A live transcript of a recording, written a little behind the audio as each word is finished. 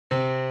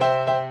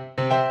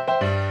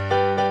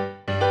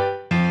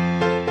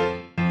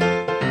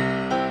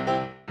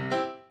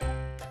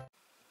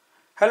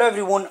Hello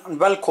everyone and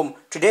welcome.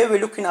 Today we're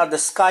looking at the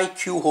Sky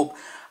Q Hub.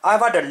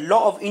 I've had a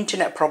lot of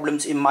internet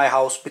problems in my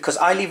house because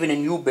I live in a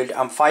new build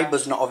and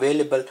fiber's not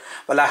available.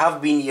 Well, I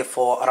have been here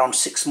for around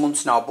 6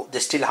 months now, but they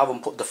still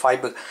haven't put the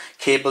fiber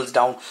cables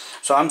down.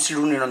 So I'm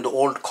still running on the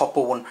old copper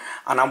one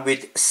and I'm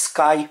with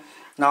Sky.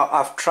 Now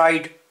I've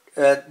tried,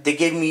 I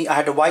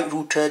had a white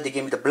router, they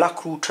gave me the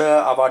black router,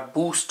 I've had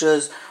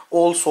boosters,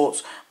 all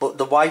sorts, but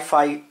the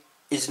Wi-Fi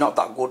is not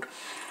that good.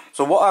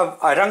 So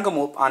I rang them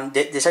up and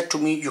they said to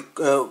me,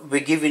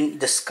 we're giving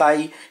the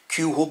Sky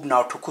Q Hub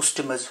now to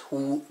customers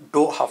who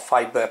don't have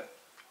fibre.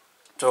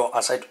 So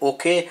I said,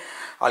 okay,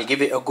 I'll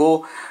give it a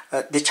go.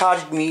 They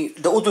charged me,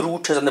 the other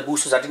routers and the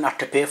boosters, I didn't have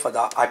to pay for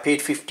that. I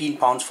paid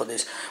 £15 for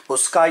this. But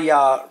Sky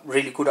are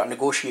really good at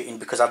negotiating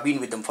because I've been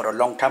with them for a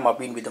long time. I've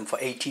been with them for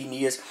 18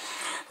 years.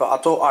 So I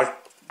thought I'll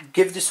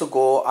give this a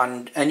go,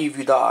 and any of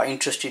you that are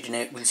interested in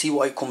it, we'll see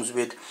what it comes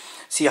with,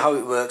 see how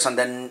it works, and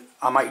then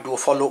I might do a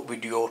follow-up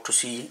video to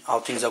see how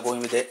things are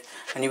going with it.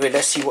 Anyway,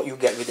 let's see what you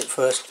get with it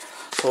first.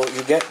 So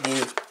you get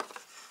the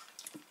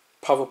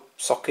power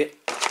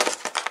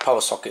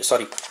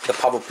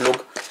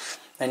plug,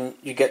 and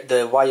you get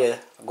the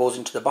wire goes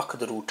into the back of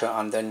the router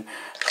and then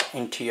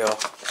into your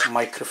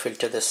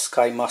microfilter, the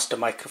Sky Master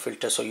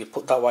microfilter. So you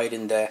put that wire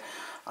in there,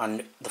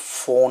 and the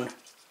phone,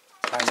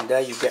 and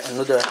there you get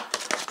another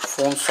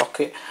phone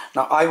socket.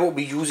 Now I won't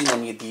be using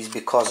any of these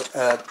because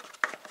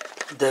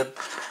the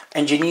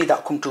engineer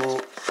that come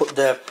to put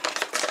the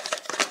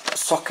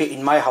socket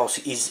in my house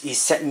is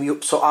setting me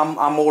up, so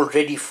I'm all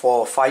ready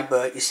for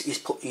fibre. He's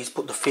put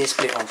the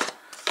faceplate on.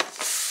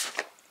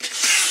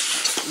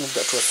 Move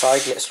that to a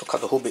side. Let's look at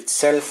the hub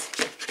itself.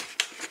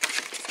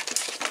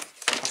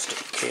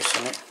 Plastic case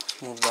on it.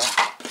 Let's move that.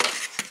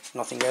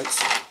 Nothing else.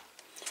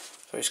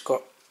 So it's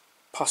got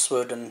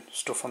password and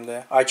stuff on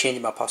there. I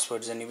changed my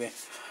passwords anyway.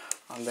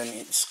 And then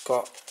it's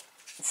got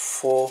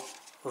 4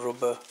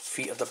 rubber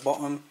feet at the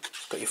bottom.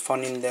 It's got your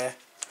fan in there.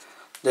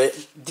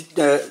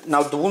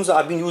 Now the ones that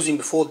I've been using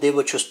before, they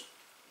were just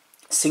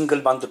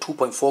single band, the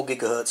 2.4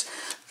 gigahertz.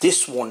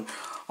 This one,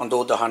 on the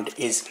other hand,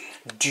 is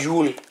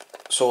dual.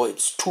 So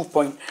it's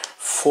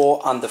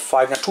 2.4 and the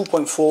 5. Now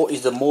 2.4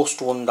 is the most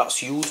one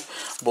that's used,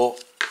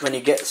 but when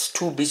it gets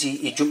too busy,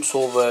 it jumps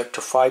over to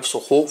 5.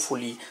 So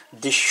hopefully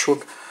this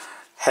should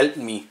help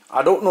me.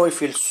 I don't know if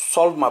it'll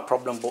solve my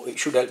problem, but it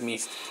should help me.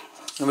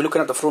 And we're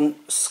looking at the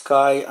front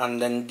Sky,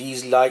 and then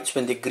these lights,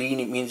 when they're green,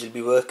 it means it'll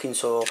be working.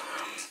 So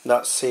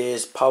that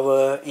says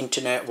power,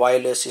 internet,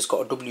 wireless. It's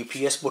got a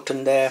WPS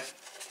button there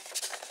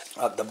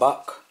at the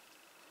back.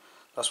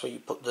 That's where you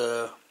put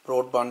the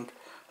broadband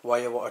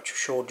wire, what I just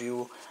showed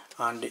you.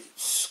 And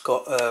it's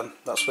got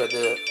that's where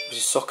the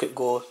socket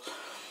goes.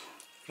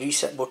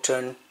 Reset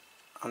button,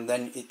 and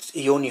then it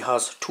only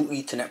has 2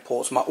 Ethernet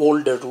ports. My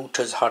older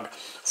routers had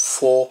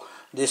 4.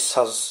 This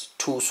has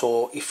 2,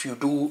 so if you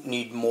do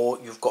need more,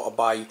 you've got to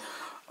buy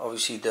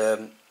obviously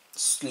the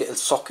little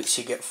sockets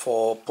you get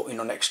for putting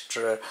on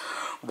extra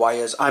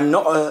wires. I'm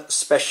not a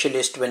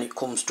specialist when it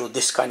comes to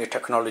this kind of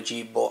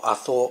technology, but I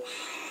thought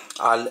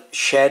I'll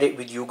share it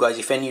with you guys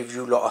if any of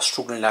you lot are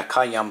struggling like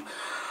I am.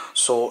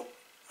 So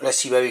let's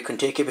see where we can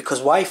take it, because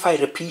Wi-Fi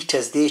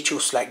repeaters, they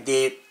just like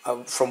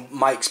from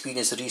my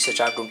experience, the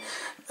research I've done,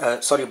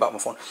 sorry about my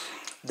phone,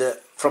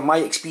 from my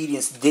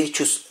experience, they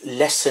just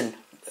lessen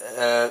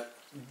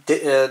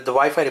the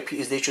Wi-Fi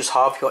repeaters, they just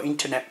halve your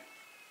internet.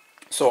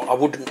 So I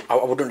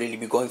wouldn't really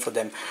be going for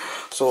them.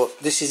 So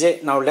this is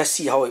it. Now let's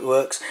see how it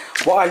works.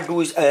 What I'll do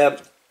is I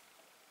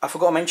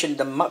forgot to mention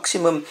the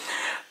maximum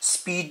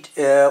speed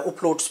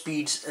upload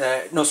speeds,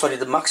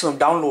 the maximum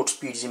download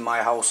speeds in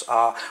my house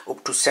are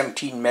up to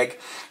 17 meg,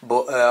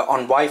 but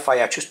on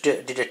Wi-Fi I just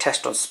did a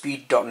test on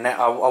speed.net.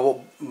 I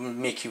won't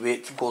make you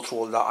wait to go through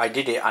all that. I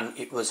did it and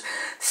it was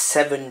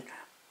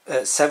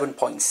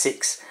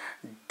 7.6.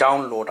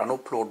 download and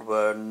upload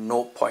were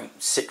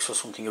 0.6 or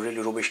something,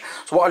 really rubbish.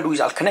 So what I'll do is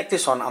I'll connect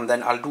this on, and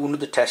then I'll do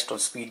another test on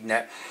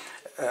SpeedNet,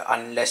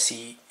 and let's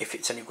see if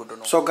it's any good or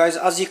not. So guys,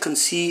 as you can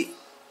see,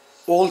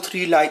 all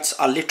 3 lights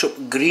are lit up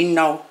green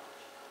now,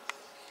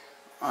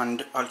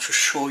 and I'll just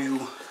show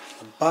you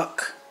the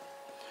back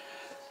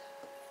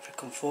if I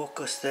can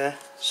focus there.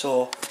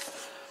 So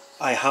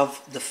I have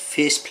the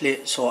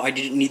faceplate, so I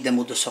didn't need them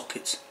other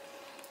sockets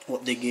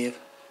what they gave.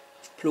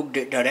 Plugged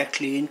it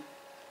directly in.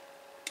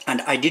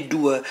 And I did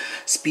do a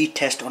speed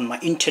test on my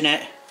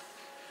internet,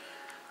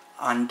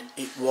 and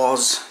it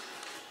was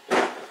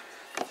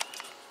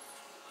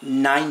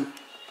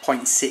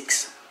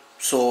 9.6.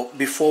 So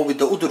before with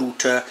the other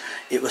router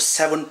it was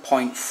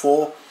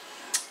 7.4,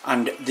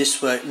 and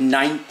this were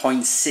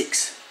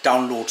 9.6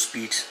 download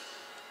speeds.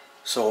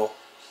 So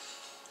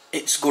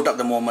it's good at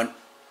the moment.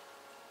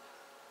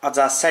 As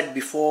I said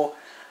before,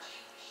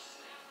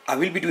 I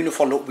will be doing a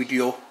follow-up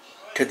video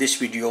to this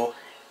video.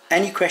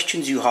 Any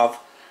questions you have,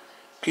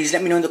 please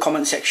let me know in the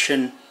comment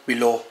section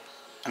below,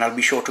 and I'll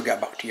be sure to get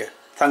back to you.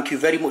 Thank you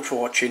very much for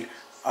watching.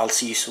 I'll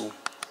see you soon.